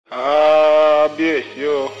kábíyèsí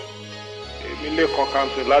o èmi lè kan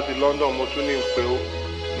cancel láti London mo tún ní ń pè ó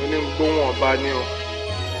mo ní ń gbóhùn ọba ní o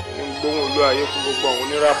ní ń gbóhùn olú ayé fún gbogbo àwọn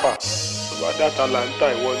oníràpà tó bá dá Atlanta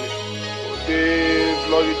ìwọ ni mo dé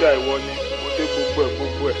Florida ìwọ ni mo dé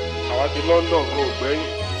gbogbo ẹ̀ àwa ti London kò gbẹ́yìn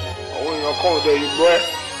àwọn èèyàn kan ọ̀dọ̀ ìgbọ́ ẹ̀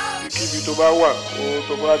kíbi tó bá wà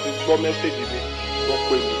tó bá ti gbọ́ mẹ́sẹ̀gì mi wọ́n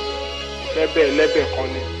pè mí fẹ́ bẹ́ẹ̀ lẹ́bẹ̀ kan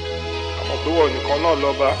ni àmọ́ pé wọ́n nìkan náà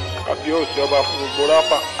lọ́ba kábíyèsí ọba fún gbogbo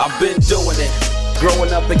rápà. I've been doing it.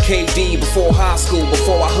 Growing up in KD, before high school,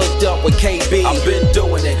 before I hooked up with KB. I've been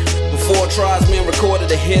doing it. Before Tribesmen recorded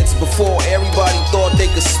the hits, before everybody thought they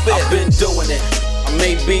could spit. I've been doing it. I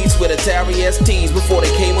made beats with Atari STs before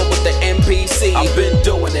they came up with the MPC. I've been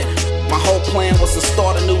doing it. My whole plan was to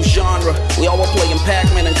start a new genre. We all were playing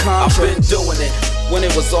Pac-Man and Contra. I've been doing it when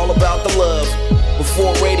it was all about the love.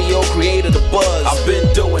 Before radio created a buzz. I've been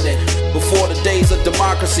doing it. Before the days of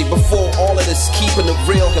democracy. Before all of this keeping the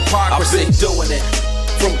real hypocrisy. I've been doing it.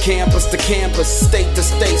 From campus to campus, state to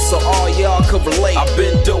state, so all y'all could relate. I've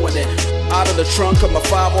been doing it. Out of the trunk of my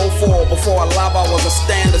 504. Before I live, I was a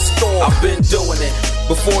standard store. I've been doing it.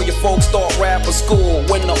 Before your folks start rapping school,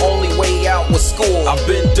 when the only way out was school. I've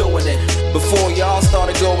been doing it. Before y'all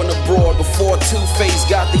started going abroad. Before Two-Face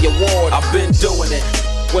got the award. I've been doing it.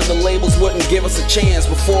 When the labels wouldn't give us a chance.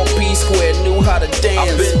 Before P-Square knew how to dance.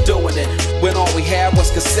 I've been doing it. When all we had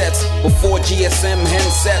was cassettes. Before GSM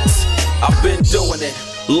handsets. I've been doing it.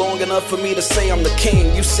 Long enough for me to say I'm the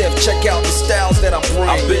king. You said check out the styles that I bring.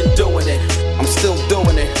 I've been doing it. I'm still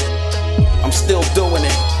doing it. I'm still doing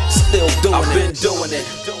it. Still doing it. I've been doing it.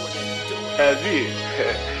 ElDee,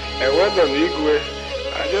 well done, Igwe.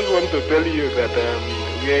 I just want to tell you that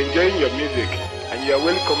we are enjoying your music and you are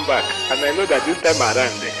welcome back. And I know that this time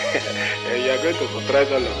around you are going to surprise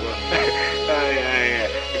all of us.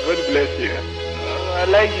 God bless you. I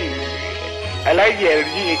like you. I like you,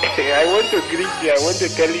 ElDee. I want to greet you. I want to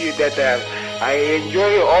tell you that I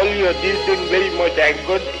enjoy all your this thing very much, and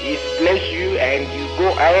God is bless you, and you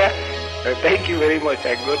go higher. Thank you very much,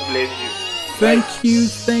 and God bless you.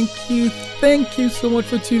 Thank you so much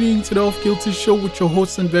for tuning into the Off Kilter Show with your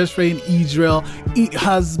host and best friend Israel. It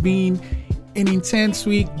has been an intense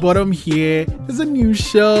week, but I'm here. There's a new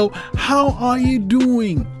show. How are you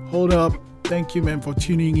doing? Hold up. Thank you, man, for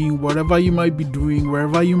tuning in. Whatever you might be doing,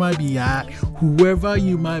 wherever you might be at, whoever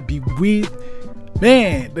you might be with,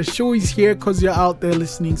 man, the show is here because you're out there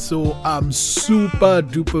listening. So I'm super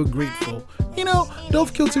duper grateful. You know, the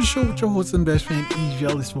Off Kilter Show with your host and best friend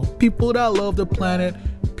Israel is for people that love the planet,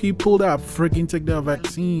 people that freaking take their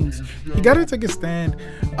vaccines. You gotta take a stand.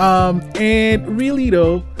 And really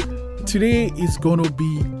though, today is gonna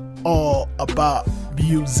be all about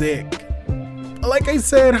music. Like I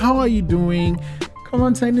said, how are you doing? Come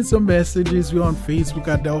on, send in some messages. We're on Facebook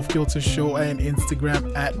at The Off Kilter Show and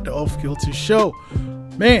Instagram at The Off Kilter Show.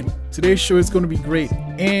 Man, today's show is going to be great.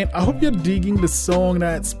 And I hope you're digging the song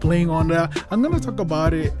that's playing on there. I'm going to talk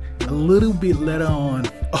about it a little bit later on.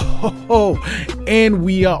 And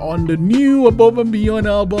we are on the new Above and Beyond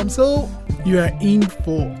album. So you are in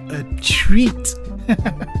for a treat.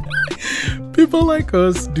 People like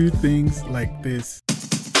us do things like this.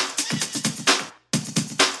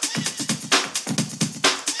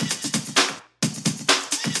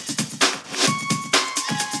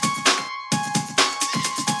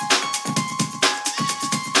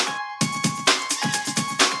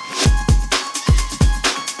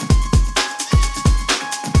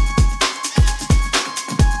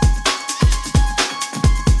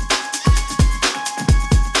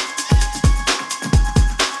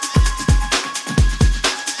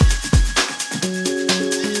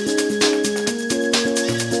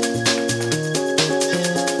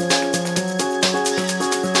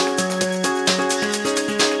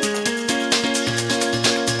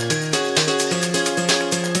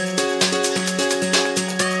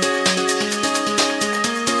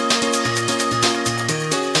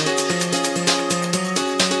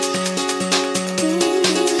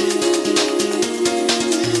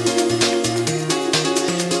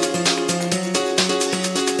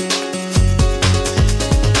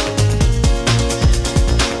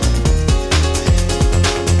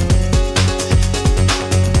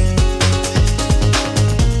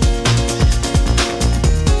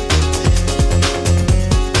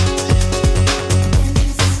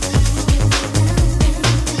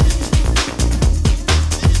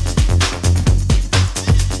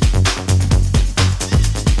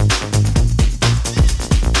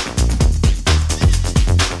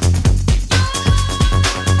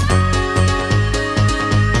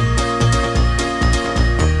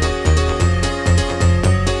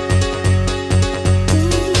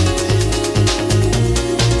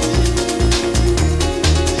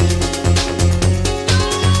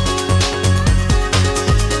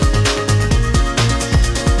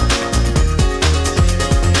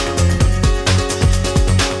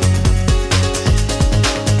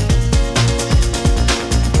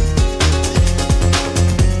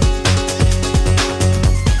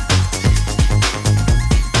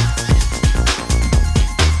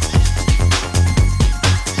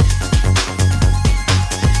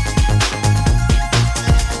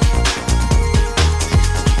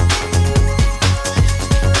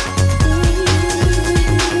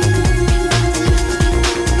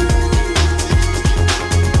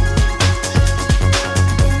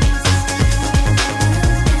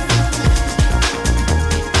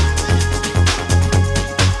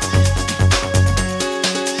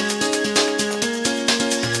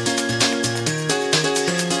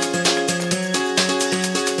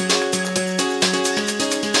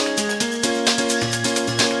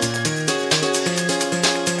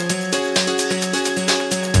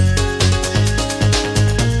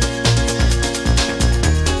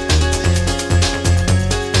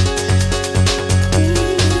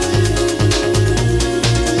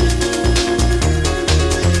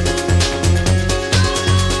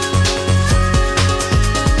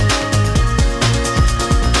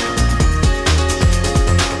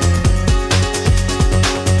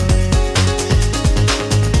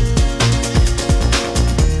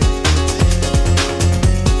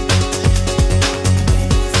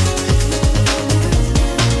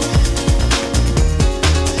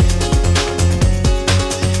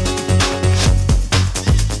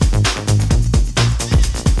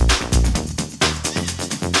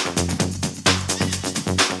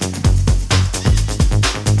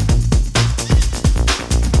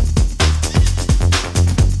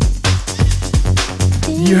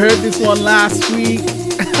 one last week.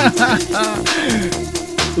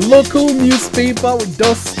 Local newspaper with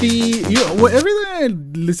Dusky. Every time I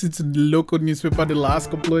listen to the local newspaper the last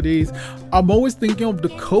couple of days, I'm always thinking of the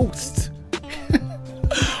coast.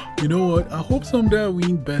 You know what? I hope someday I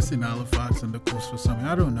win best in Halifax on the coast or something.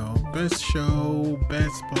 I don't know. Best show,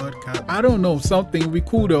 best podcast. I don't know. Something would be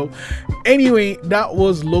cool though. Anyway, that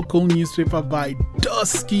was local newspaper by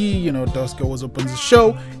Dusky. Dusky always opens the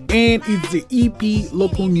show. And it's the EP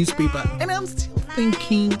local newspaper. And I'm still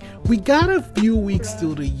thinking we got a few weeks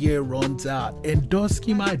till the year runs out. And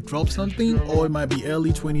Dusky might drop something or it might be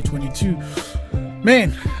early 2022.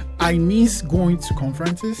 Man, I miss going to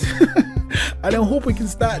conferences. And I hope we can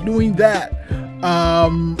start doing that. I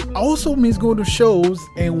also miss going to shows,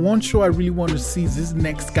 and one show I really want to see is this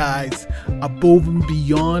next guy's Above and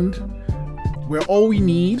Beyond. We're all we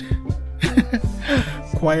need.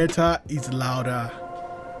 Quieter is louder.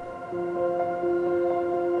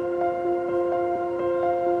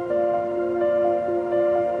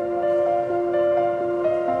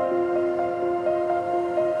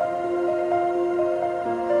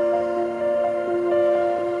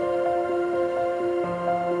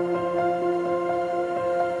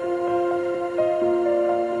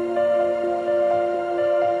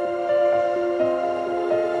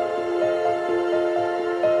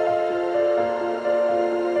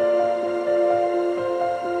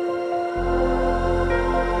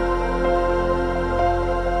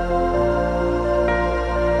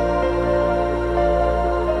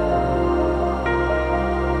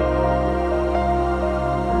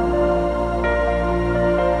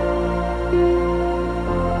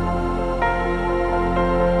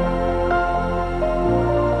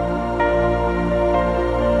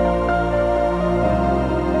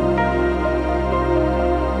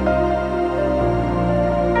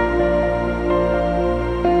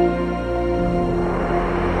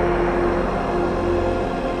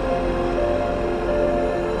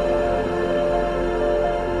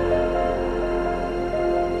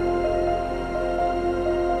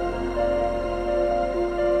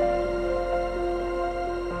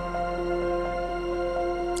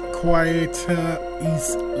 Quieter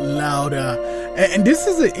is louder. And this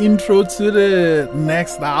is the intro to the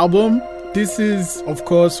next album. This is, of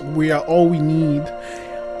course, We Are All We Need.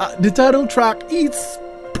 The title track is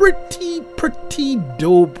pretty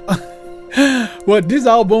dope. But this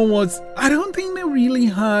album was, I don't think they really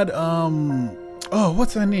had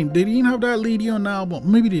what's her name? They didn't have that lady on the album.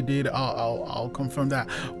 Maybe they did. I'll confirm that.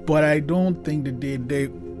 But I don't think they did.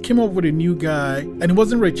 They came up with a new guy, and it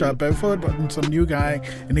wasn't Richard Bedford, but some new guy,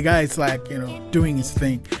 and the guy is like, doing his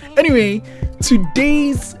thing. Anyway,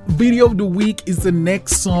 today's video of the week is the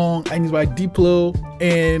next song, and it's by Diplo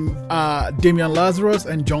and Damian Lazarus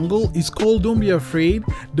and Jungle. It's called Don't Be Afraid.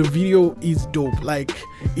 The video is dope. Like,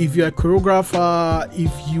 if you're a choreographer,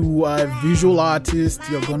 if you are a visual artist,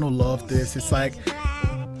 you're gonna love this. It's like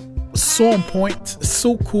so on point,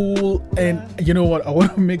 so cool. And you know what, I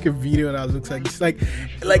want to make a video that looks like it's like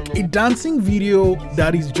a dancing video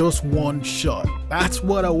that is just one shot. That's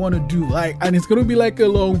what I want to do. And it's gonna be like a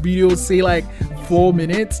long video, say like 4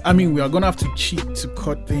 minutes. I mean, we are gonna have to cheat to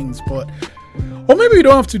cut things, but or maybe we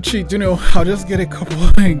don't have to cheat. I'll just get a couple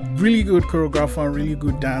of really good choreographers and really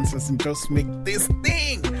good dancers and just make this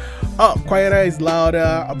thing. Quieter is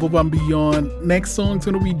louder, Above and Beyond. Next song's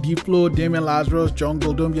gonna be Diplo, Damian Lazarus,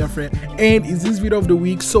 Jungle, Don't Be Afraid. And it's this video of the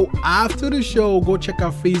week. So after the show, go check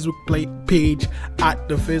our Facebook page at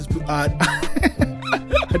the Facebook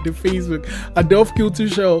at the Off Kilter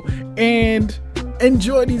Show and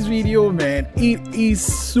enjoy this video, man. It is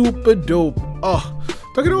super dope.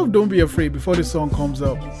 Talking about Don't Be Afraid, before the song comes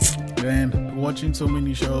up, man, watching so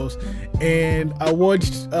many shows, and I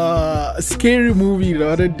watched a scary movie the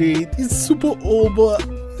other day. It's super old, but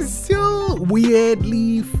it's still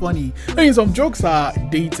weirdly funny. I mean, some jokes are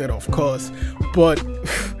dated, of course, but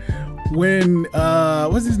when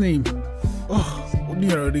what's his name?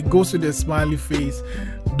 They go to the smiley face,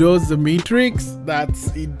 does the Matrix,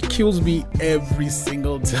 it kills me every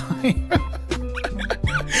single time.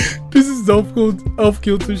 This is the Off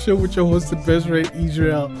Kilter Show with your host, the best friend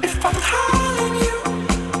Israel.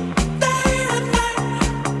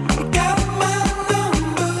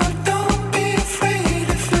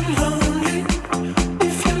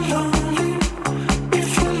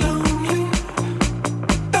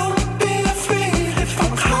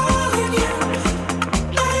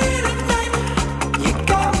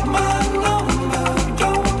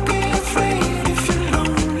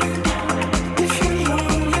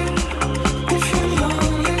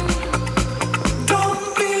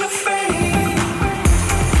 Don't be afraid.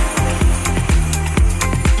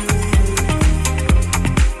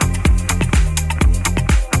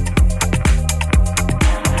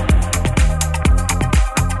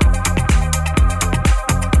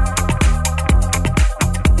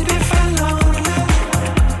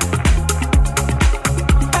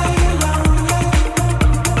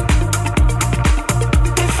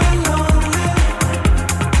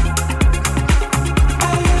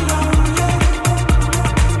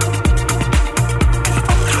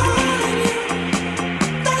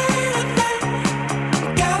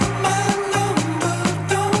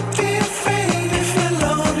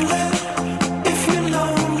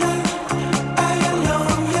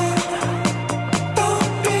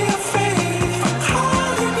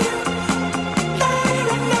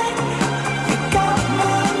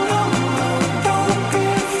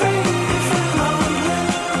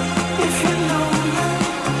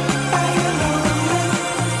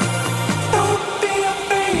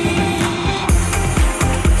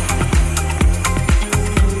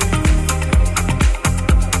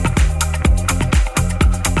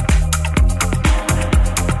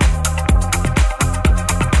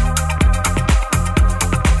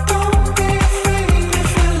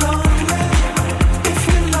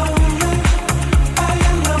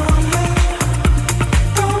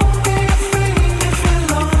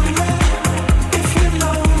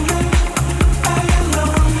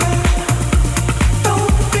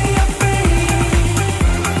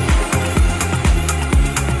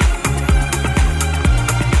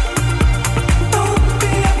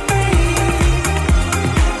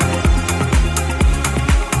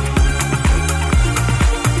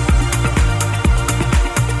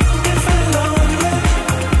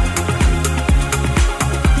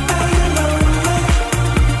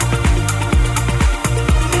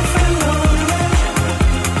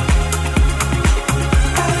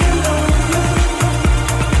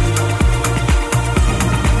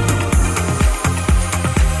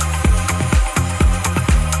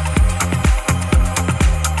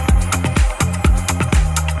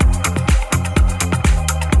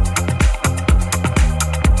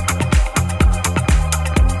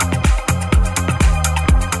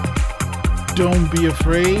 Don't Be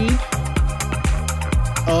Afraid.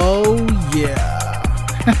 Oh yeah.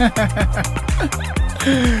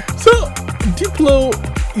 So Diplo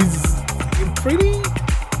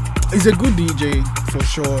is a good DJ for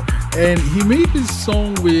sure, and he made this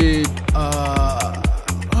song with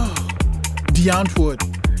D'Antwoord.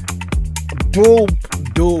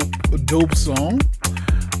 Dope song.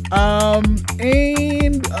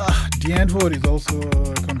 And D'Antwoord is also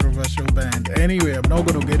a controversial band. Anyway, I'm not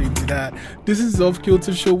gonna get into that. This is Off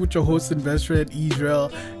Kilter Show with your host and best friend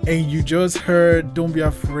Israel, and you just heard Don't Be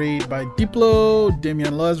Afraid by Diplo,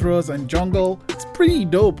 Damian Lazarus, and Jungle. It's pretty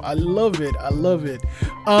dope. I love it.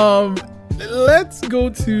 Let's go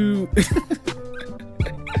to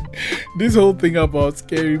this whole thing about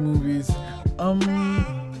scary movies.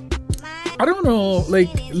 I don't know, like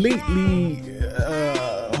lately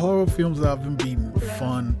horror films haven't been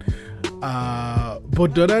fun.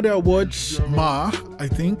 But the other day I watched Ma, I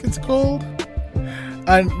think it's called.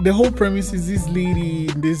 And the whole premise is this lady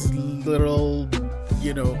in this little,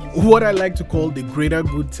 what I like to call the greater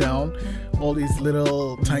good town. All this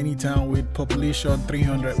little tiny town with population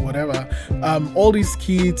 300, whatever. All these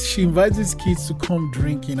kids, she invites these kids to come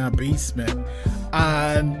drink in her basement.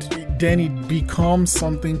 And then it becomes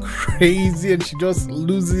something crazy and she just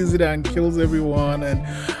loses it and kills everyone. And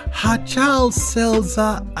her child sells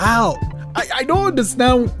her out. I don't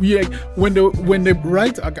understand, like, when they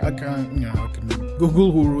write, I can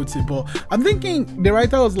Google who wrote it, but I'm thinking the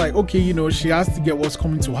writer was like, okay, she has to get what's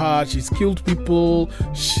coming to her. She's killed people.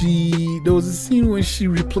 There was a scene when she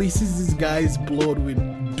replaces this guy's blood with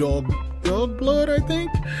dog blood, I think,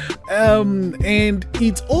 and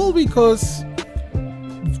it's all because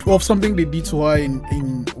of something they did to her in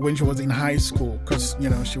when she was in high school, because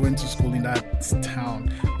she went to school in that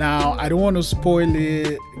town. Now I don't want to spoil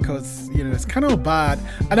it because it's kind of bad,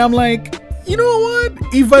 and I'm like, you know what,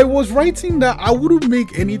 if I was writing that, I wouldn't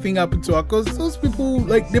make anything happen to her, because those people,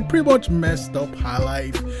 like, they pretty much messed up her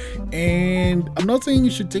life. And I'm not saying you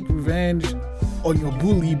should take revenge on your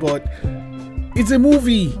bully, but it's a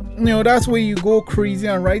movie, that's where you go crazy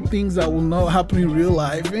and write things that will not happen in real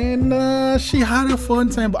life. And she had a fun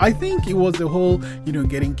time, but I think it was the whole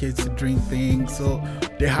getting kids to drink thing, so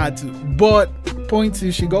they had to. But point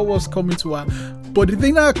is, she got what's coming to her. But the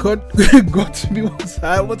thing that got to me was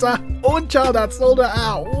her own child that sold her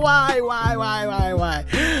out. Why?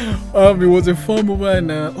 It was a fun movie,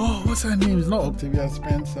 and what's her name? It's not Octavia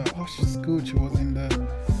Spencer. Oh, she's good. She was in the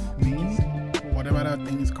lead, whatever that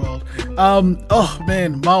thing is called. Oh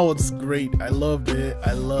man, Ma was great. I loved it.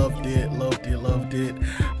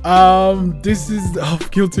 This is the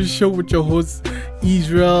Off Kilter Show with your host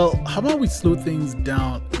Israel. How about we slow things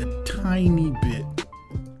down a tiny bit?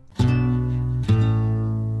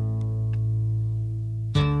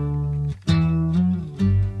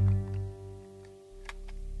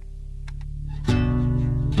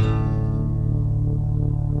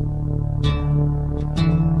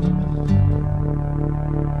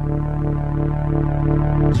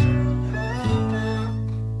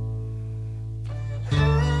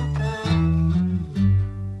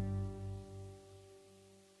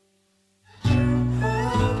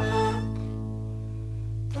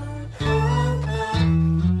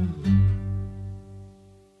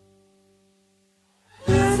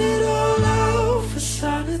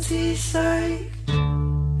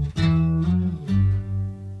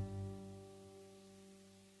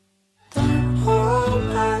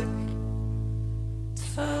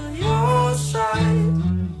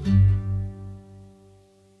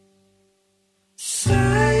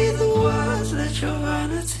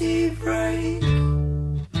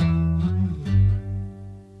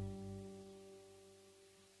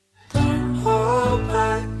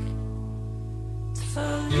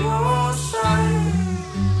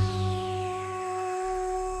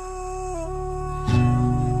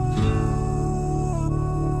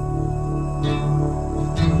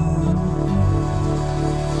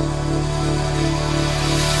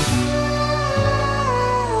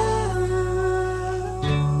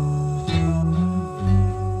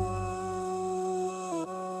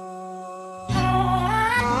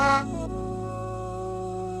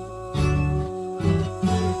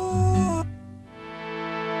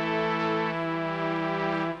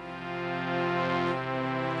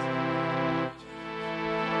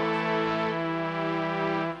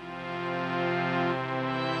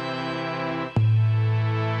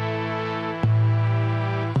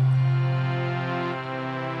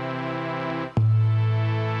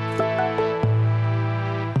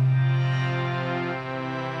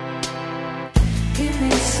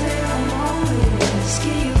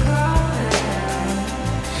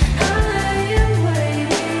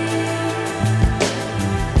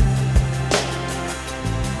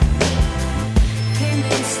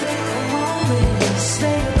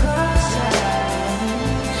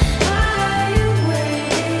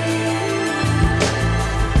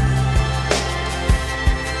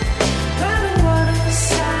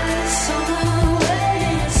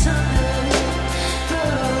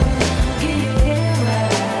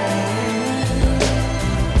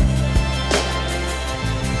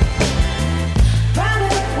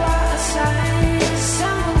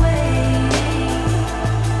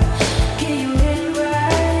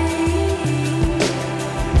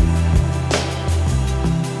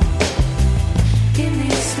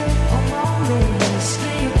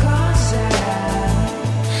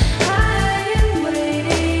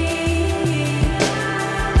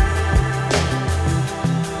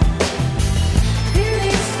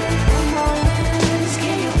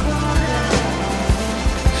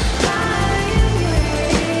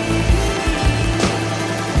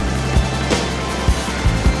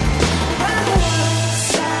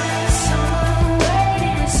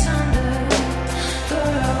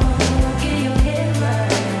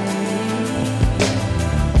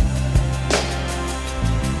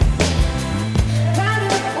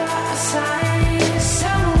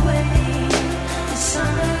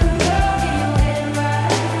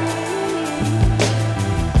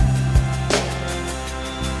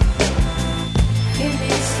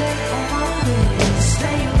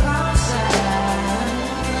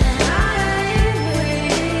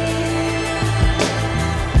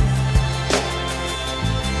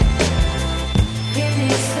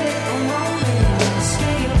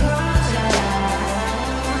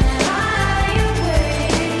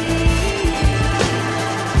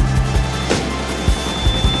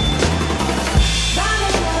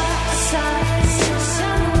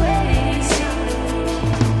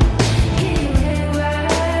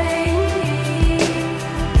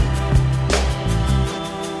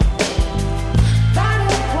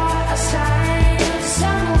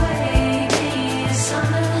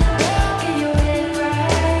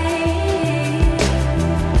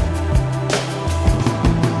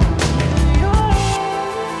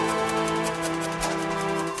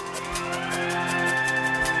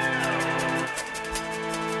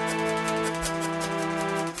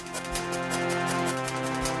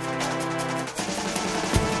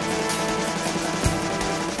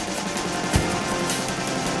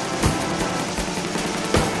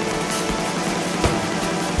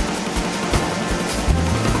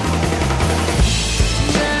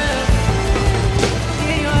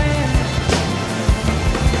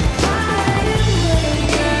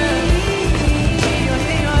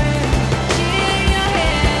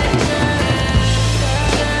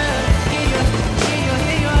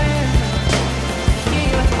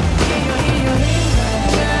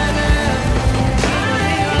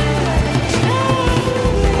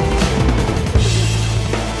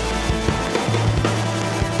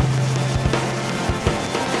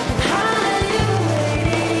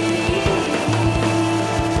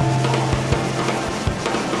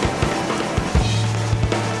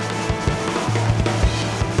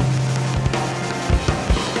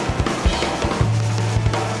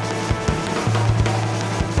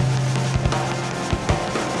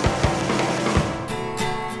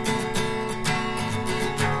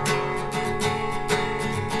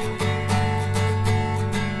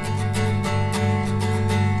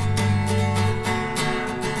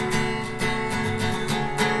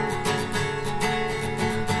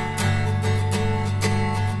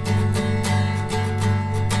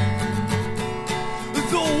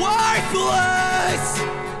 lifeless,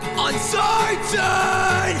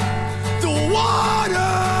 uncertain. The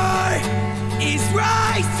water is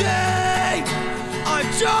rising. I'm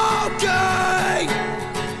choking.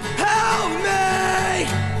 Help me.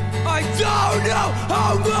 I don't know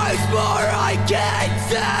how much more I can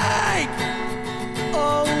take.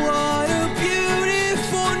 Oh, what a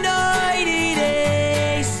beautiful night it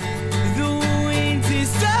is. The wind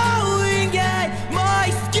is howling at my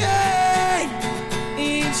skin,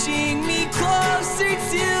 inching me closer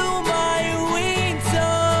to my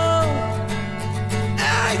window.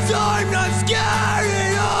 And I'm not scared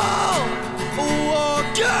at all. A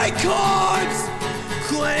walking corpse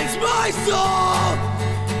cleanse my soul.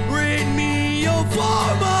 Rid me of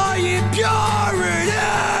all my impurities,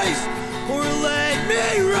 or let me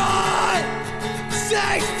rot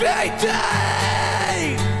 6 feet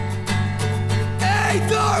deep.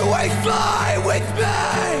 Either way, fly with me.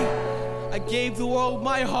 I gave the world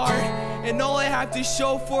my heart, and all I have to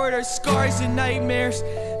show for it are scars and nightmares.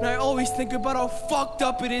 And I always think about how fucked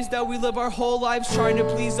up it is that we live our whole lives trying to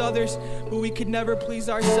please others, but we could never please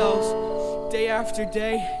ourselves. Day after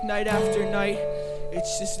day, night after night,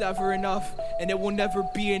 it's just never enough, and it will never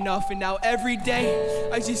be enough. And now every day,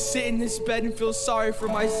 I just sit in this bed and feel sorry for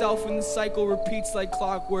myself, and the cycle repeats like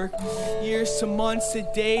clockwork. Years to months to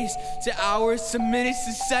days to hours to minutes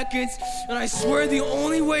to seconds. And I swear the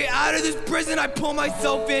only way out of this prison I pull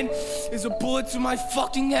myself in is a bullet to my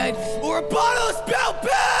fucking head or a bottle of spilled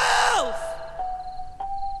pills.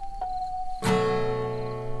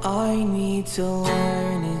 I need to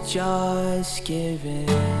learn to just give in.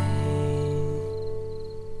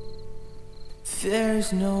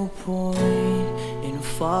 There's no point in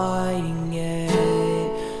fighting it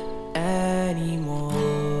anymore.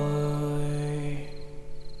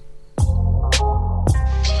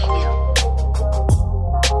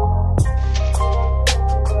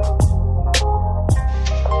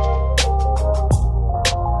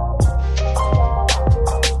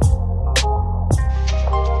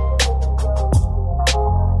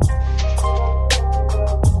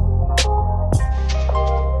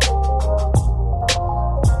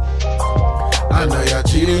 I know you're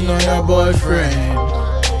cheating on your boyfriend.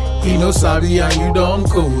 He no sabi and you don't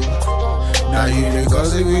cool. Now you dey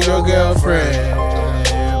gossip with your girlfriend.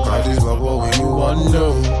 But this bubble when you want to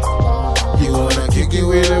know. He wanna kick it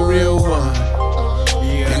with a real one.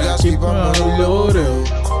 You gotta keep on the low though.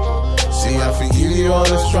 See, I forgive you all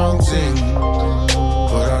the strong things,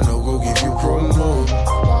 but I know go give you promo.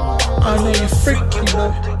 I know you're freaky,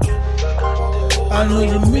 baby. I know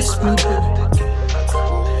you miss me, baby.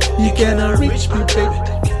 You cannot reach me, baby.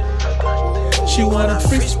 She wanna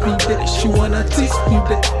fix me, baby. She wanna teach me,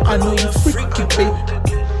 baby. I know you're freaky, baby.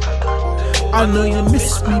 I know you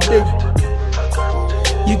miss me, baby.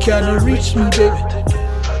 You cannot reach me, baby.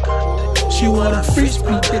 She wanna fix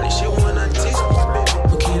me, baby. She wanna teach me, baby.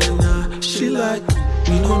 Okay, nah, she like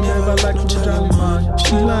we don't never like no jolly man.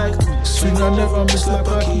 She like swing I never miss like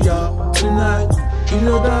Pacquiao. Tonight, you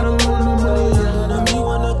know that I don't want no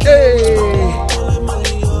million. Hey.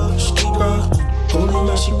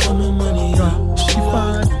 She want my money, she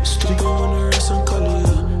fine. She going to rest and call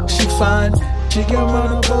it. She fine. She get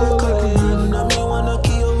money, but call it. Now me wanna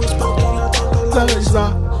kill with smoking. That is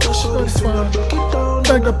that. She fine.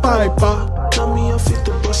 Like the piper. Now me I fit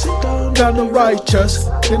to bust it down. Down the righteous.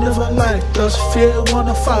 They never liked us. Fear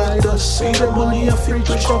wanna fight us. See the money I free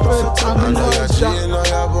to shop it. I'm in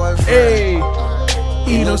love. Hey,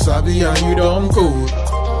 you know sabi and you don't cool.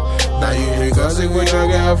 Now you dey gossip with your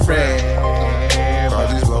girlfriend.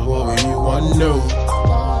 This bubble when you want to know.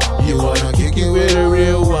 You wanna kick it with a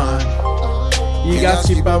real one. You got to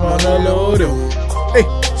keep up on the low though. Hey,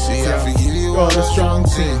 see I forgive you all the strong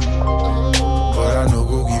things, but I know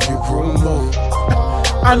go give you promo.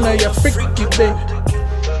 I know you're freaky, baby.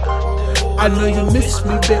 I know you miss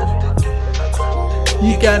me, baby.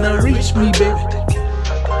 You cannot reach me, baby.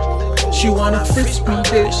 She wanna fix me,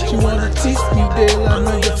 baby. She wanna teach me, baby. I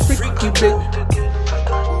know you're freaky, baby.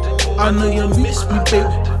 I know you miss me, baby.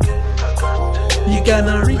 You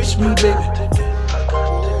cannot reach me, baby.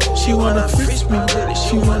 She wanna fix me, baby.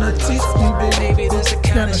 She wanna teach me, baby. This the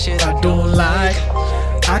kind of shit I don't like.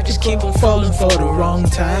 I just keep on falling for the wrong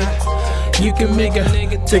time. You can make a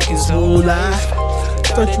nigga take his whole life.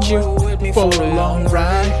 Thought you were with me for a long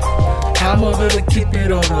ride. I'm over to keep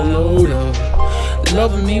it on the low though.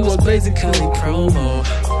 Loving me was basically promo.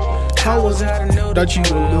 How was I to know that you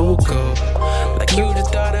were local? Like you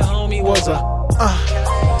just thought a homie was a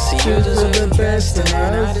see, you deserve the best and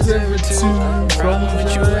I deserve it too. Rolling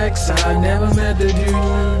with your ex, I never met the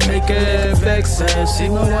dude. Make a FX and see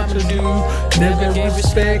what I want to do. Never give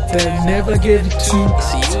respect and never give it to.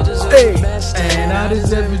 See, you deserve Hey, and I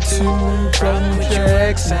deserve it too. Problem with your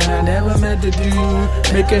ex, and I never meant to do.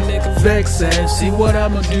 Make a nigga vex and see what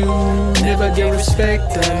I'ma do. Never get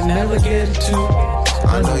respect and never get it too.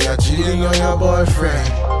 I know you're cheating on your boyfriend.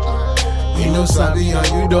 You know Sabi and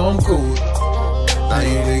you don't cool. Now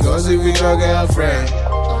you the gossip with your girlfriend.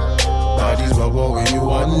 Body's bubble when you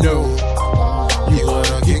want to know. You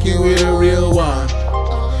wanna kick it with a real one.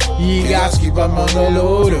 You gotta keep them on the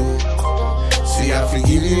low. See, I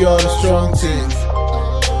forgive you all the strong things,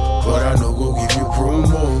 but I know go give you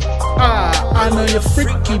promo. I know you're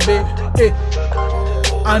freaky, babe. Hey.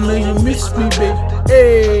 I know you miss me, babe.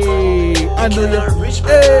 Hey, I know you're rich,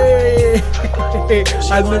 hey.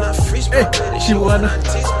 I know, hey. She wanna.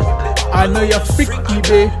 I know you're freaky,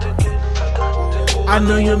 babe. I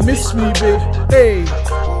know you miss me, babe. Hey,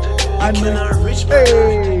 I know,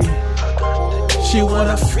 hey. She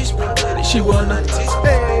wanna,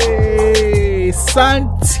 hey,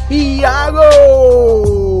 Santiago.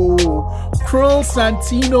 Cruel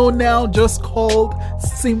Santino now just called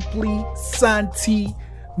simply Santi.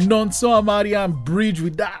 Nonso Amadi and Bridge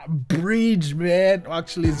with that bridge, man.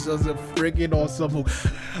 Actually, it's just a freaking awesome.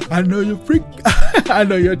 I know you're I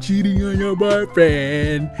know you're cheating on your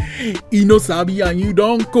boyfriend. You know Sabi and you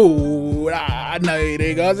don't go. I know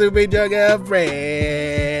they gossip with your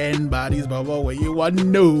girlfriend. Body's bubble where you want to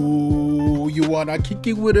know. You wanna kick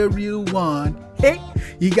it with a real one. Hey,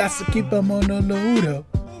 you got to keep them on the load.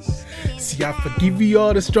 See, I forgive you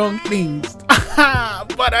all the strong things.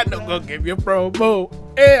 But I don't gonna give you promo.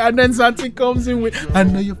 Hey, and then Santi comes in with, I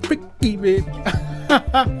know you're freaky, babe.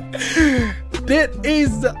 That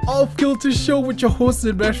is the Off Kilter Show with your host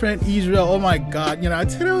and best friend Israel. Oh my god, I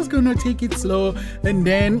said I was gonna take it slow, and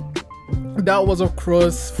then that was of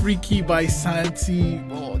course Freaky by Santi.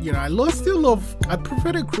 Oh, I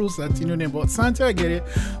prefer the Cruel Santino name, but Santi, I get it.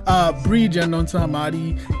 Bridge and Nonso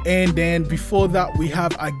Amadi, and then before that we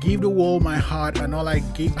have I Gave the World My Heart, and all I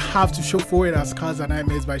have to show for it as Scars and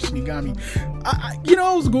Nightmares by Shinigami.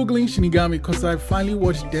 I was googling Shinigami because I finally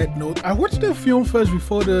watched Death Note. I watched the film first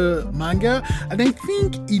before the manga, and I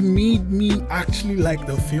think it made me actually like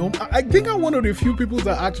the film. I think I'm one of the few people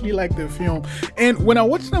that actually like the film. And when I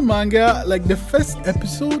watched the manga, like the first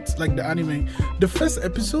episodes, like the anime, the first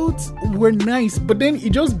episodes were nice, but then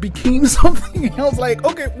it just became something else. Like,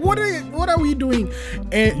 okay, what are we doing?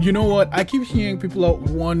 And you know what? I keep hearing people out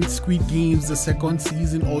want Squid Games the second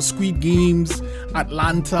season, or Squid Games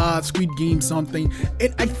Atlanta, Squid Games something.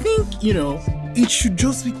 And I think, it should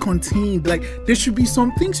just be contained. Like, there should be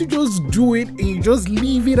some things you just do it and you just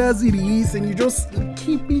leave it as it is and you just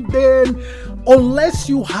keep it there, unless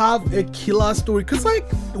you have a killer story. Because like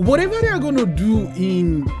whatever they are gonna do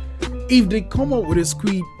if they come up with a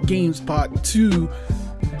Squid Games part 2,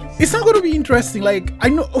 it's not gonna be interesting. Like, I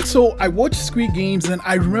know, so I watched Squid Games and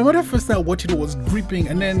I remember the first time I watched it was gripping,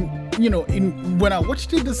 and then when I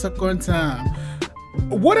watched it the second time,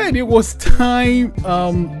 what I did was time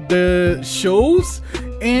the shows,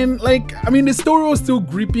 and the story was still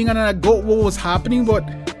gripping and I got what was happening, but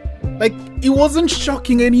like it wasn't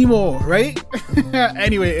shocking anymore, right?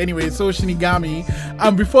 anyway, so Shinigami,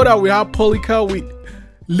 and before that we have Poliça with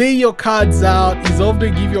Lay Your Cards Out. Is off the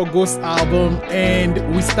Give Your Ghost album, and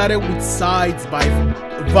we started with Sides by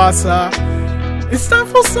Vasser. It's time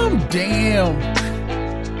for some Damn.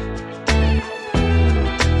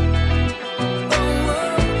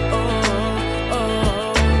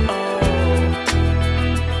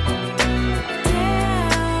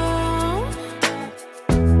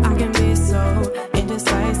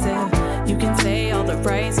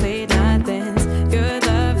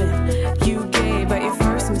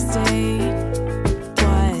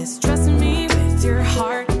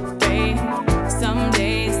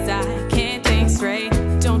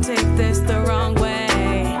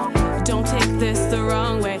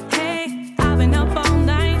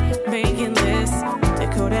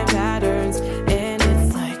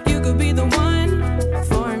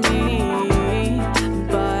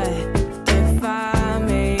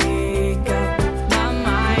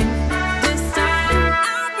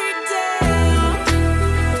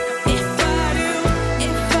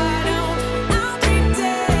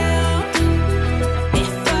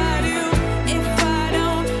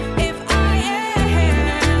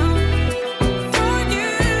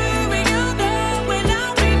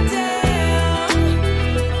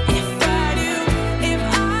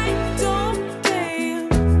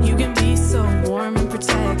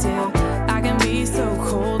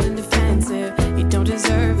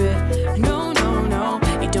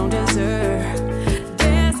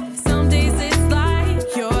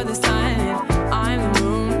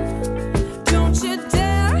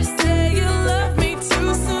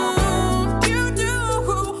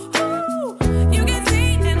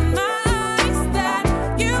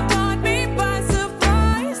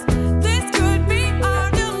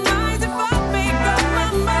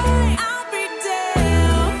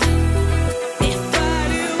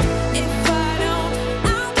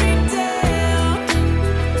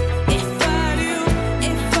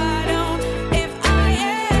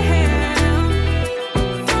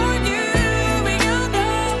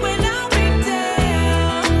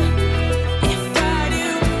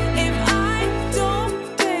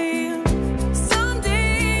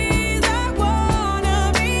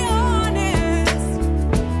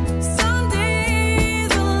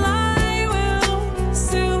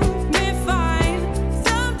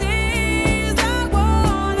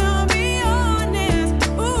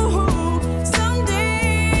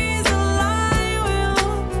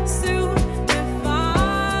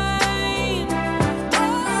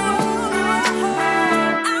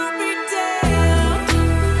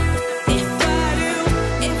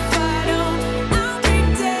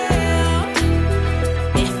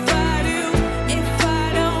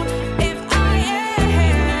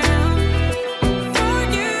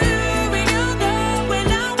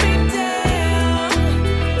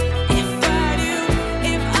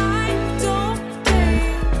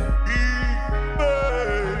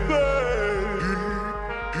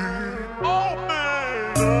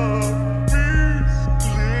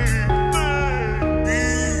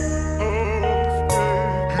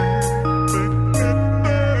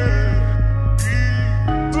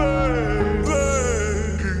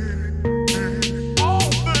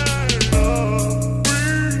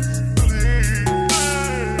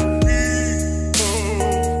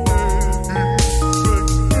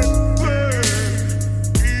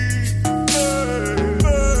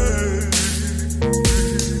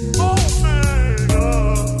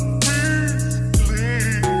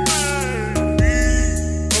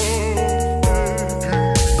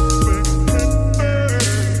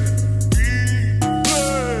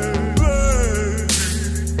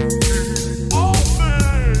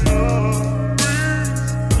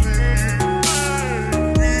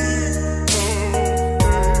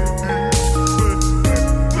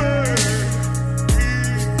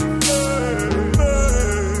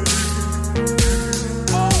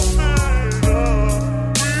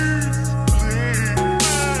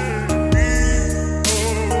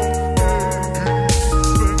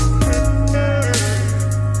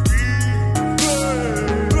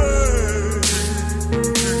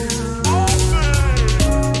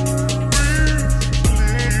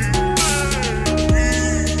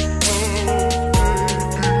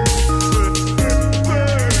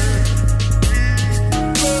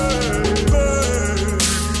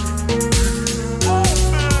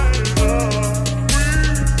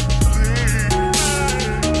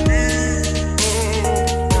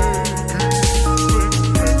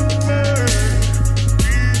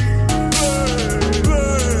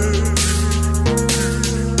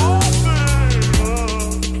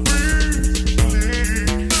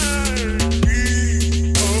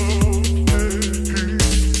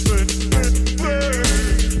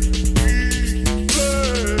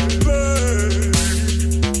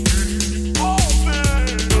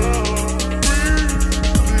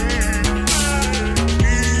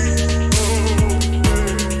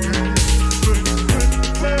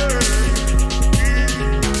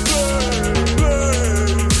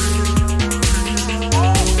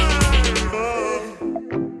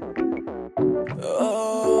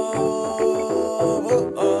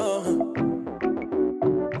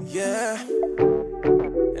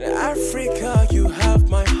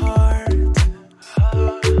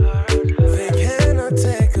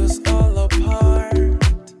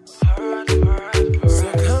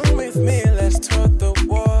 toward the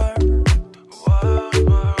war.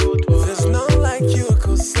 There's no like you,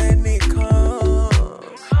 kuseni come.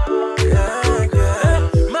 Yeah, yeah.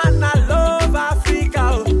 Man, I love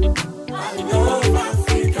Africa. I love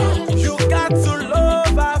Africa. You got to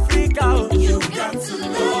love Africa. You got to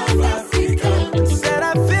love Africa. Said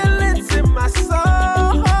I feel it in my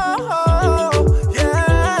soul.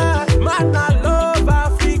 Yeah, man, I love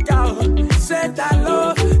Africa. Said I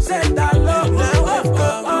love. Now I've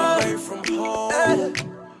gone away from home.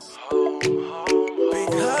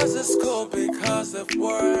 Because of school, because of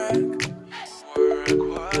work.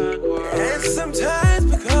 And sometimes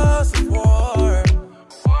because of war.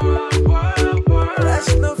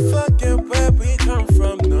 That's no fucking where we come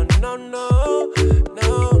from. No, no, no.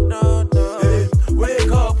 No, no, no. Hey,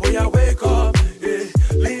 wake up, oh yeah, wake up. Hey,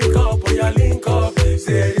 link up, oh yeah, link up.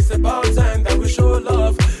 Say it's about time that we show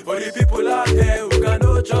love for the people out there who got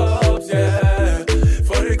no jobs, yeah.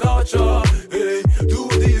 For the culture, hey, do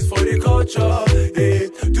this for the culture. Hey,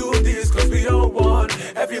 do this cause we don't want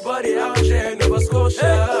everybody out there, Nova Scotia.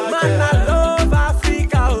 Hey, man, I love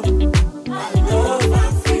Africa. I love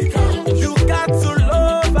Africa. You got to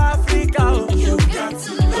love Africa. You got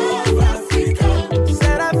to love Africa.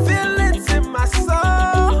 Said I feel it in my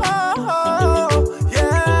soul.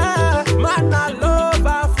 Yeah, man, I love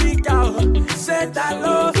Africa. Said I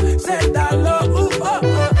love, ooh, oh,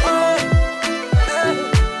 oh, oh.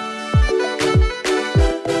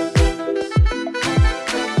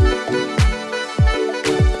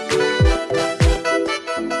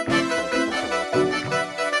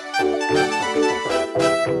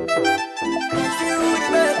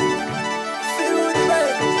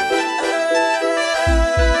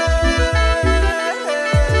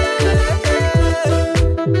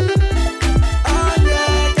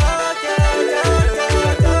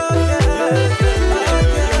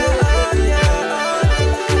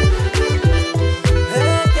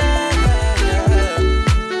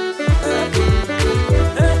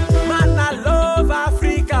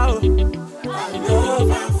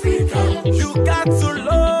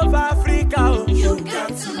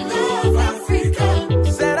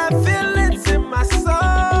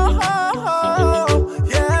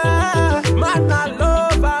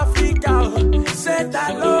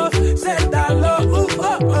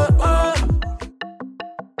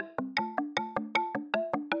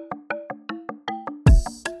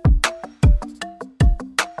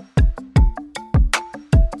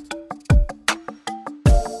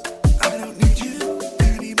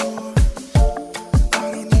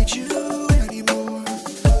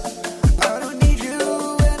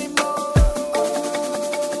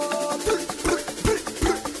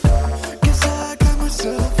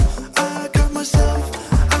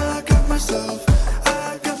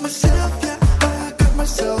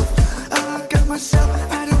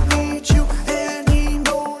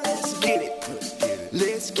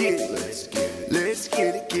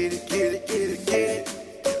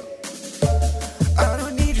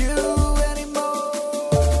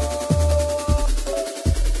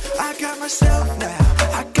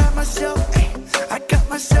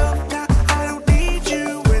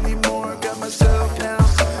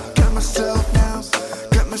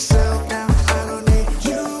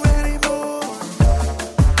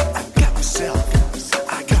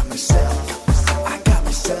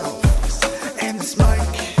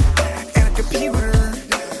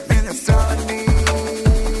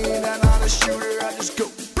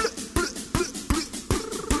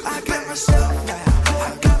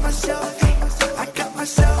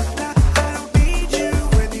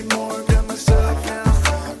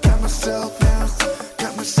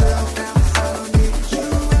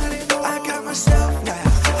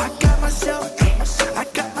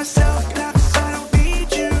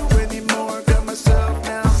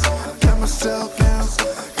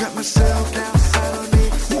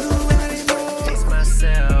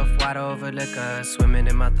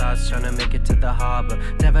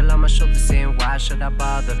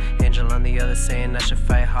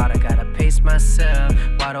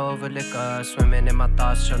 Swimming in my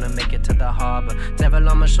thoughts, trying to make it to the harbor. Devil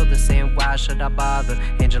on my shoulder saying, why should I bother?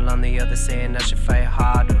 Angel on the other saying I should fight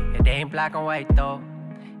harder. It ain't black and white though.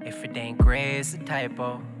 If it ain't gray, it's a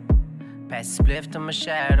typo. Pass the spliff to my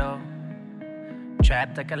shadow.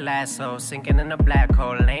 Trapped like a lasso, sinking in a black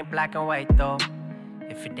hole. It ain't black and white though.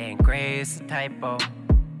 If it ain't gray, it's a typo.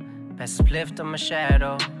 Pass the spliff to my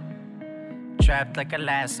shadow. trapped like a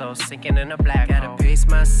lasso, sinking in a black hole. Gotta pace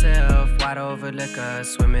myself, wide over liquor,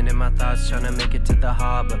 swimming in my thoughts, trying to make it to the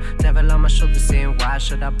harbor. Devil on my shoulder saying, why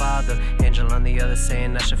should I bother? Angel on the other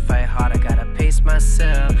saying, I should fight harder. Gotta pace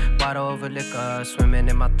myself, wide over liquor, swimming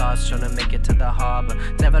in my thoughts, trying to make it to the harbor.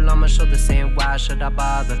 Devil on my shoulder saying, why should I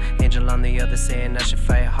bother? Angel on the other saying, I should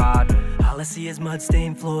fight harder. All I see is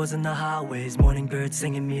mud-stained floors in the hallways, morning birds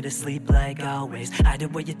singing me to sleep like always. I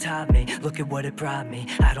did what you taught me, look at what it brought me.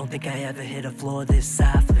 I don't think I ever hit a floor this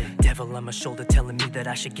softly. Devil on my shoulder telling me that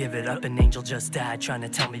I should give it up. An angel just died trying to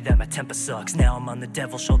tell me that my temper sucks. Now I'm on the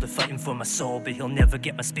devil's shoulder fighting for my soul, but he'll never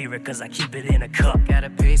get my spirit cause I keep it in a cup. Gotta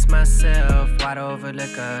pace myself, wide over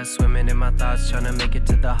liquor, swimming in my thoughts, trying to make it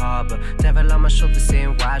to the harbor. Devil on my shoulder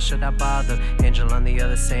saying, why should I bother? Angel on the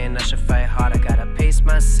other saying, I should fight harder. Gotta pace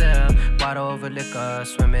myself, wide over liquor,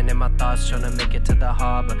 swimming in my thoughts, trying to make it to the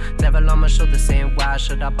harbor. Devil on my shoulder saying, why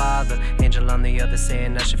should I bother? Angel on the other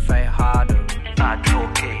saying, I should fight harder.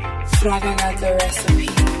 Okay. Fraga got the recipe.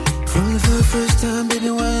 From the very first time, baby,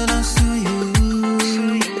 when I saw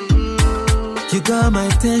you got my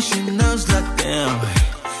attention, I was like, damn,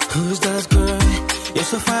 who's that girl? You're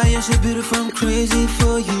so fine, you're so beautiful, I'm crazy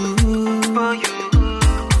for you.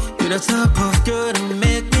 You're the type of girl to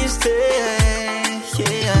make me stay,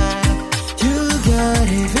 yeah. You got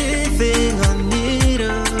everything I need,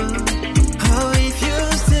 oh, if you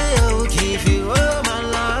stay, I'll give you all my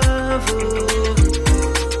love,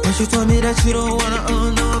 But you told me that you don't wanna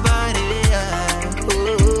own nobody,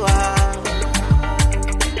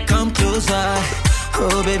 come closer,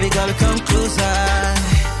 oh baby girl, come closer.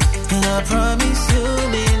 And I promise you,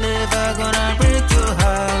 me never gonna break your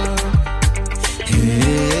heart.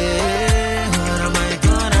 Yeah, what am I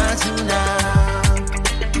gonna do now?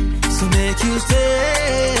 So make you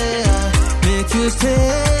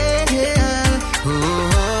stay, yeah.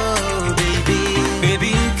 Oh,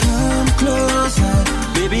 baby, come closer.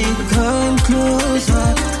 Baby, come closer.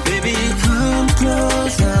 Baby, come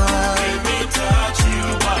closer. Let me touch you,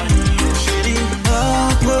 body. Chérie,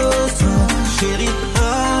 approche-toi. Chérie,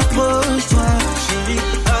 approche-toi. Chérie,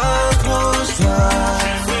 approche-toi.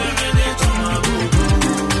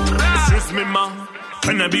 Excuse me, ma.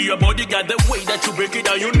 Can I be your bodyguard? The way that you break it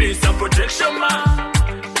down, you need some protection, ma.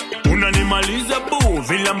 Unanimaliza boo,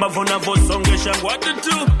 vilamba vona vosongesha what to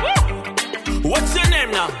do. What's your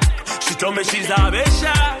name now? She told me she's a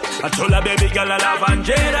besha. I told her baby girl I love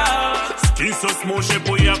Angela. Skin so smooth, shape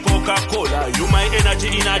of your Coca-Cola. You my energy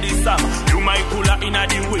in the summer, you my cooler in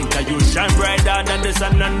the winter. You shine brighter than the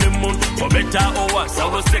sun and the moon. For better or worse, I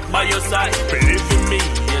will stick by your side. Believe in me,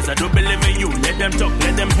 yes I do believe in you. Let them talk,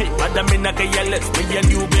 let them hate, but I'm in a careless. Me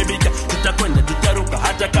and you baby girl, tutakwenda tutaruka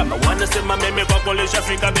hata kama wanasema meme kwa kolesha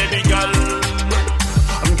fika baby girl.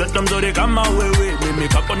 Mtoto mzuri kama wewe, mimi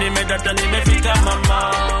kwako nimedata nimefika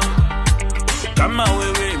mama. Kama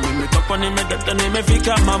wewe, mimi kwako nimedata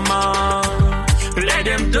nimefika mama. Let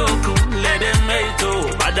them talk, let them hate,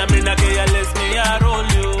 but I'm in a careless, me I roll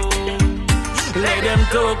you. Let them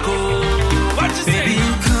talk, what you say? Baby,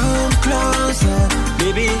 come closer.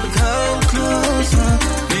 Baby, come closer.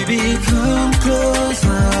 Baby, come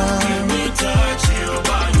closer. Let me touch your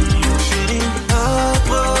body. Chérie,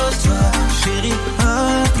 approche-toi. Chérie,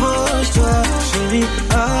 approche-toi. Chérie,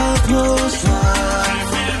 approche-toi.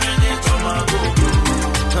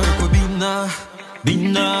 Bina,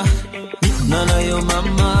 bina, bina na yo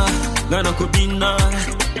mama. Gana ko bina,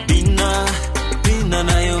 bina, bina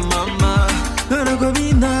na yo mama. Gana ko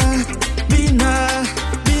bina, bina,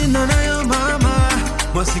 bina na yo mama.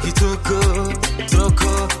 Mwasiki toko,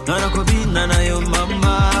 toko. Gana ko bina na yo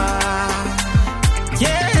mama.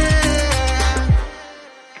 Yeah,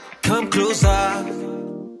 come closer.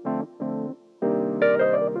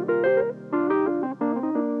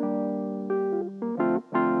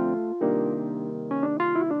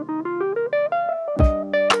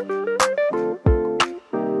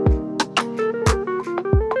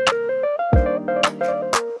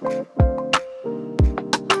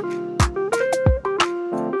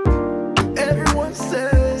 Everyone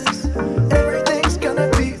says everything's gonna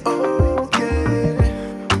be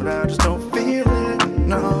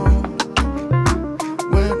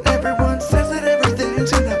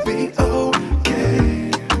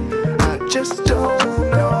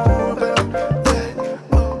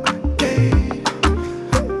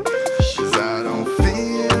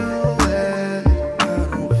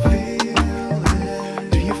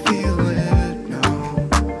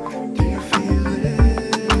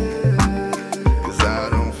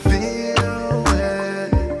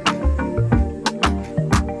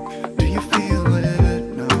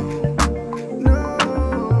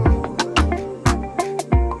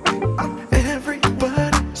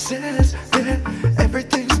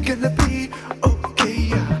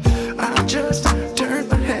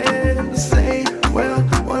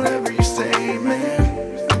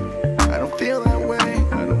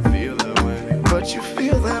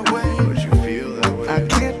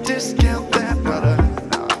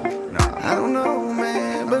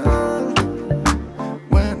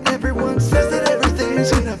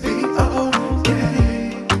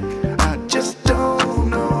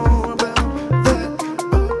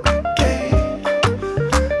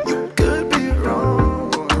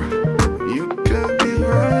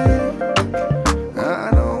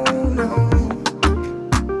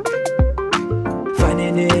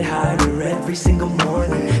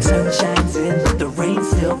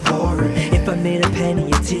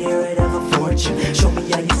many a tear I'd ever fortune. Show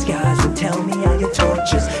me all your scars and tell me all your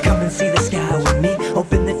tortures. Come and see the sky with me,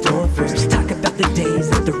 open the door first. Talk about the days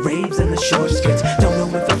at the raves and the short skirts. Don't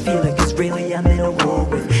know if I feel it, cause really I'm in a war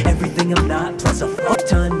with everything I'm not, plus a fuck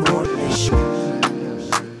ton more.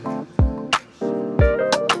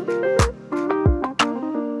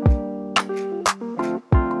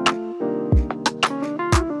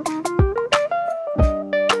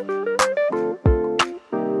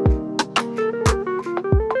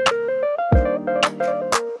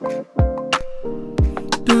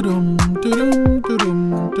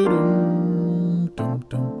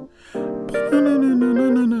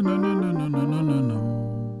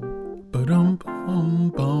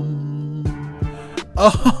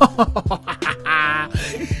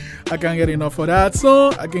 I can't get enough of that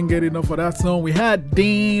song. I can't get enough of that song. We had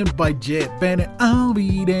Dane by Jade Bennett. I'll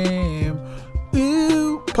be damned.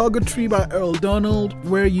 Ooh, Purgatory by Earl Donald.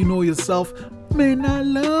 Where You Know Yourself. Man, I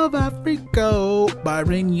Love Africa by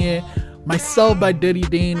Arenye. Myself by Dirty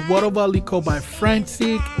Dane. What About Lico by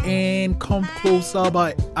Frantik. And Come Closer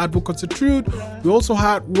by Advocates of Truth. We also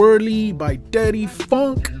had Wurli by Dirty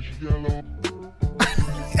Phunk.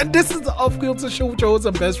 And this is the Off Kilter Show with your host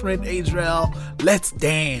and best friend Israel. Let's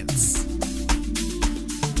dance.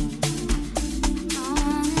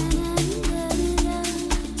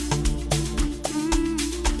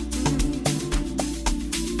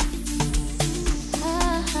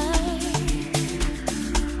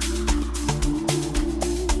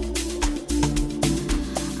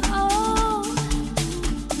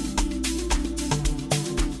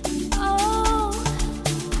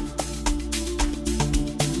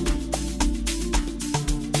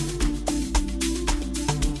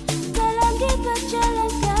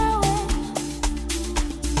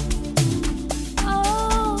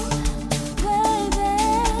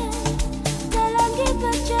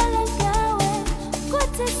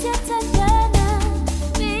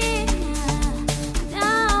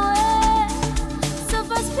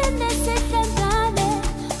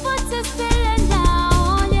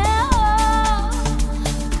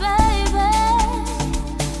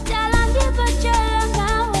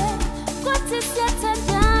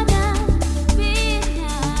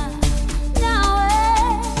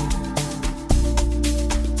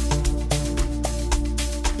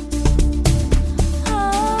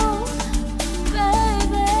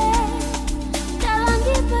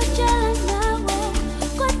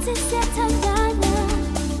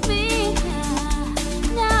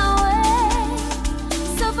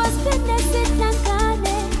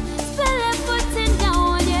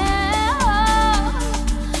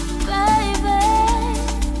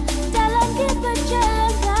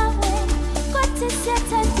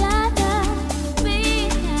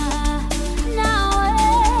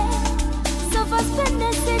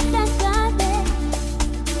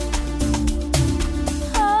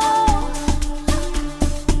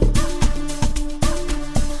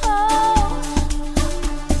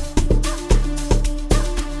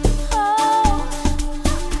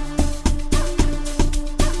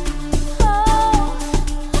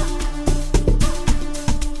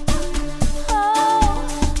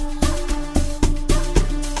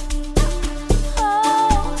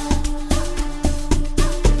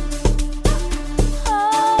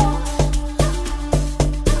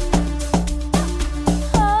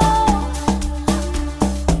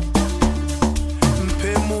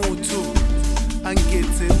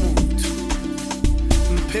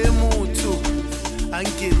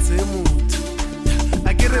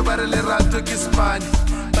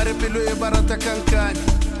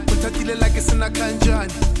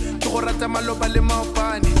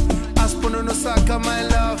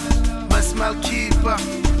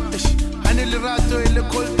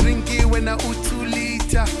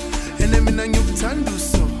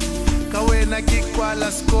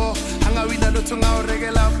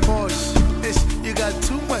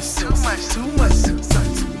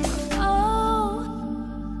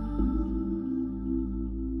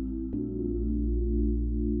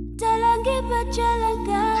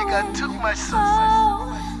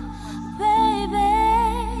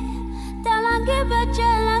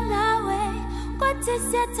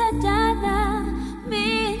 Siyathandana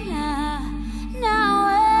mina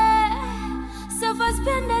nawe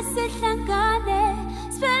sofaspenda sihlangane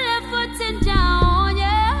sipele futhi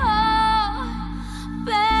ndawonye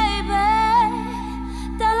baby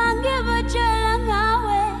dala ngibotshela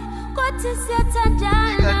ngawe kodwa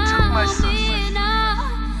siyathandana mina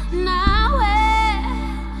nawe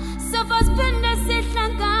sofaspenda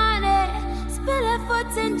sihlangane sipele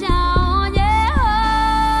futhi ndawonye.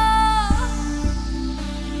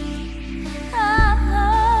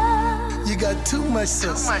 Got too much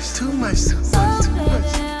sauce. Too much sauce. Too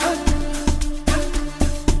much.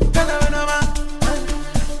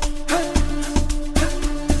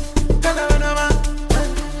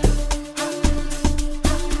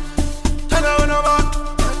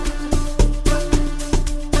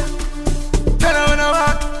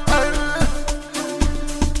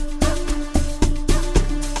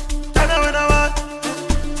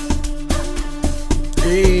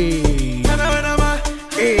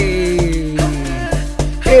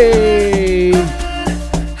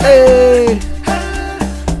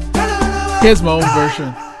 Here's my own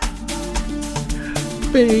version.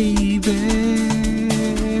 Baby,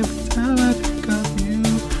 every time I think of you,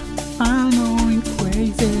 I'm going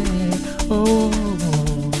crazy. Oh,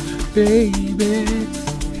 baby,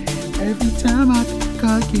 every time I think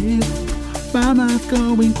of you, my mind's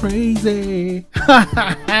going crazy.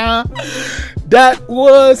 That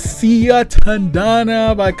was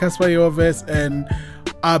Siyathandana by Cassper Nyovest and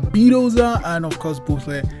Abidoza, and of course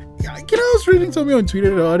Boohle. You know, I was reading something on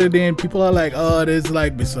Twitter the other day and people are like, oh, there's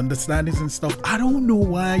like misunderstandings and stuff. I don't know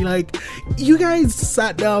why. Like, you guys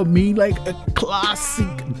sat down, made like a classic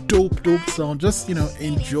dope song. Just, you know,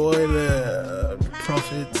 enjoy the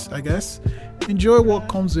profits, I guess. Enjoy what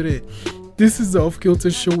comes with it. This is the Off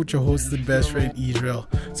Kilter Show with your host, the best friend Israel.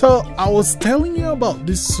 So I was telling you about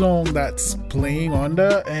this song that's playing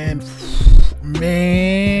under, and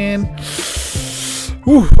man,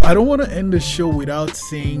 I don't want to end the show without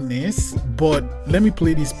saying this, but let me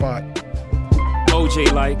play this part.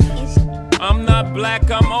 OJ like, I'm not black,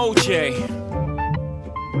 I'm OJ.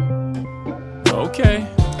 Okay.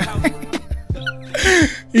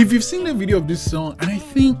 If you've seen the video of this song, and I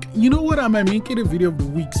think, you know what, I might make it a video of the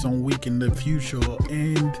week some week in the future,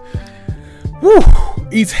 and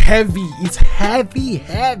it's heavy,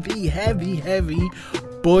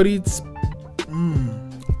 but it's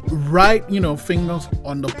right, you know, fingers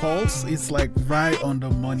on the pulse. It's like right on the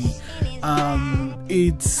money.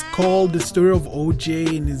 It's called The Story of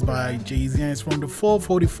OJ and it's by Jay-Z and it's from the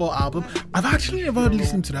 444 album. I've actually never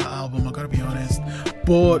listened to that album, I gotta be honest,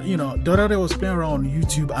 but you know, the other day I was playing around on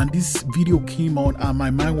YouTube and this video came on and my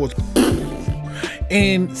mind was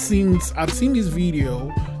and since I've seen this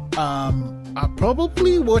video, I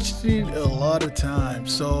probably watched it a lot of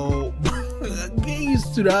times, so get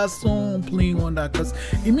used to that song playing on that because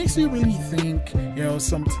it makes you really think, you know,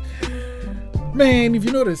 man, if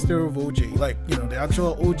you know the story of OJ, like, you know, the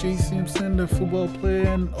actual OJ Simpson, the football player,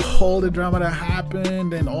 and all the drama that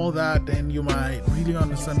happened and all that, then you might really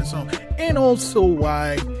understand the song. And also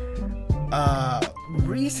why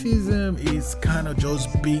racism is kind of just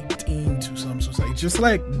baked into some society, just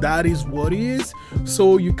like that is what it is,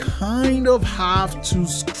 so you kind of have to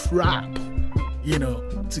scrap, you know,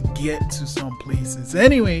 to get to some places.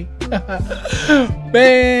 Anyway,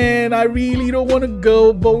 man, I really don't want to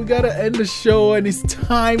go, but we gotta end the show and it's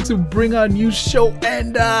time to bring our new show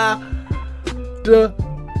and the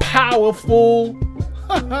powerful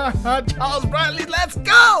Charles Bradley. Let's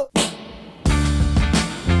go.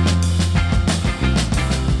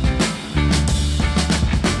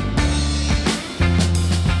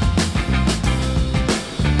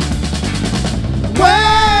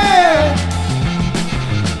 Where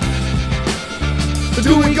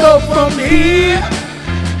do we go from here?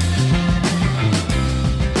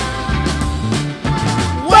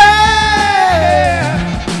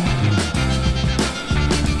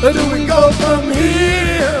 Where do we go from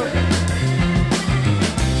here?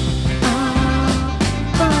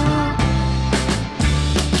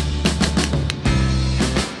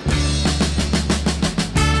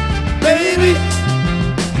 Baby,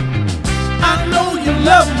 I know you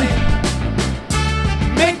love me.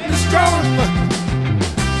 Make me strong.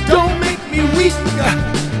 Don't make me weak.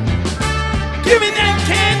 Give me that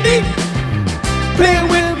candy. Play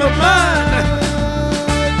with my mind.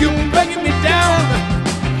 You're bringing me down.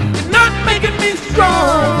 You're not making me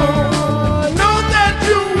strong. Know that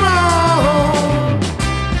you're wrong.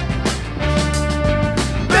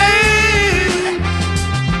 Baby,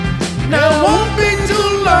 now it won't be too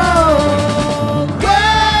long.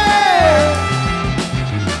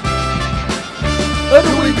 Where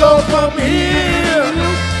do we go from here?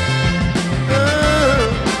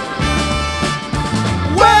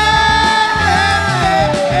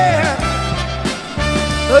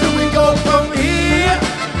 Where do we go from here?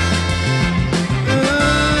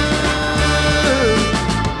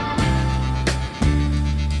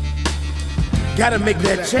 Gotta make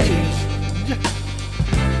that change.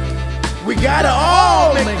 We gotta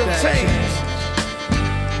all make the change.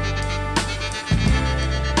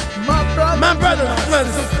 My brothers and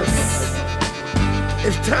sisters,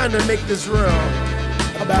 it's time to make this world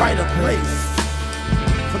a brighter place.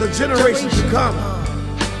 the generations to come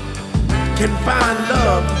can find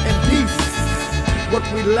love and peace, what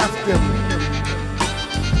we left them.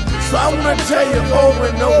 So I want to tell you over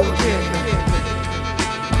and over again,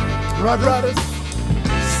 brothers,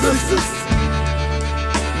 sisters,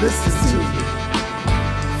 listen to me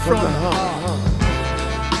from the heart.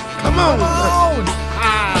 Come on.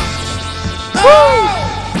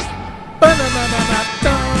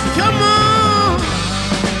 Come on.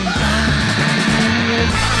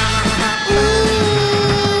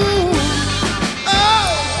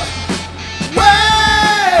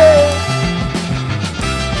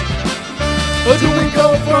 Where do we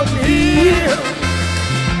go from here?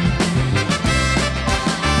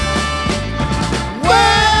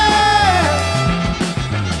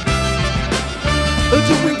 Where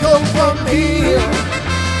do we go from here?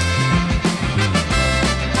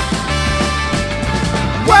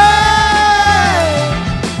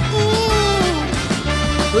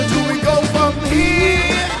 Where do we go from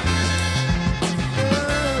here?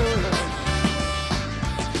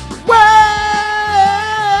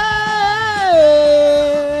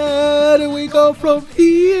 Where do we go from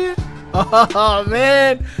here? Oh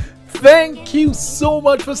man, thank you so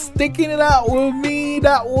much for sticking it out with me.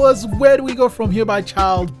 That was Where Do We Go From Here by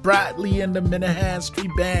Charles Bradley and the Menehan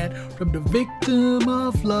Street Band from the Victim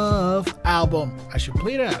of Love album. I should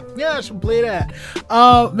play that. Yeah, I should play that.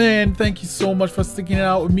 Man, thank you so much for sticking it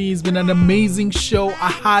out with me. It's been an amazing show. I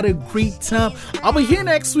had a great time. I'll be here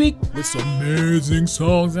next week with some amazing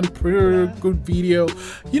songs and pretty good video.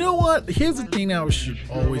 You know what? Here's the thing that we should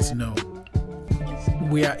always know.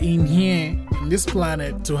 We are in here on this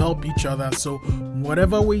planet to help each other, so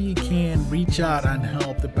whatever way you can, reach out and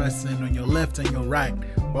help the person on your left and your right.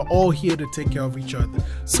 We're all here to take care of each other,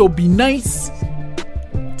 so be nice,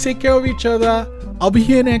 take care of each other. I'll be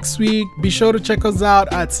here next week. Be sure to check us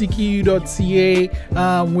out at cku.ca.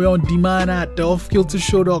 We're on demand at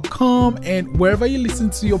theoffkiltershow.com and wherever you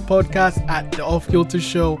listen to your podcast at The Off Kilter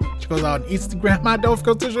Show. Check us out on Instagram at The Off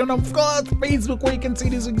Kilter Show, and of course Facebook, where you can see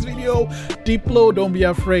this week's video. Diplo, don't be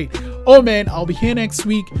afraid. Oh man, I'll be here next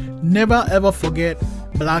week. Never ever forget,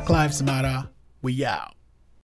 Black Lives Matter. We out.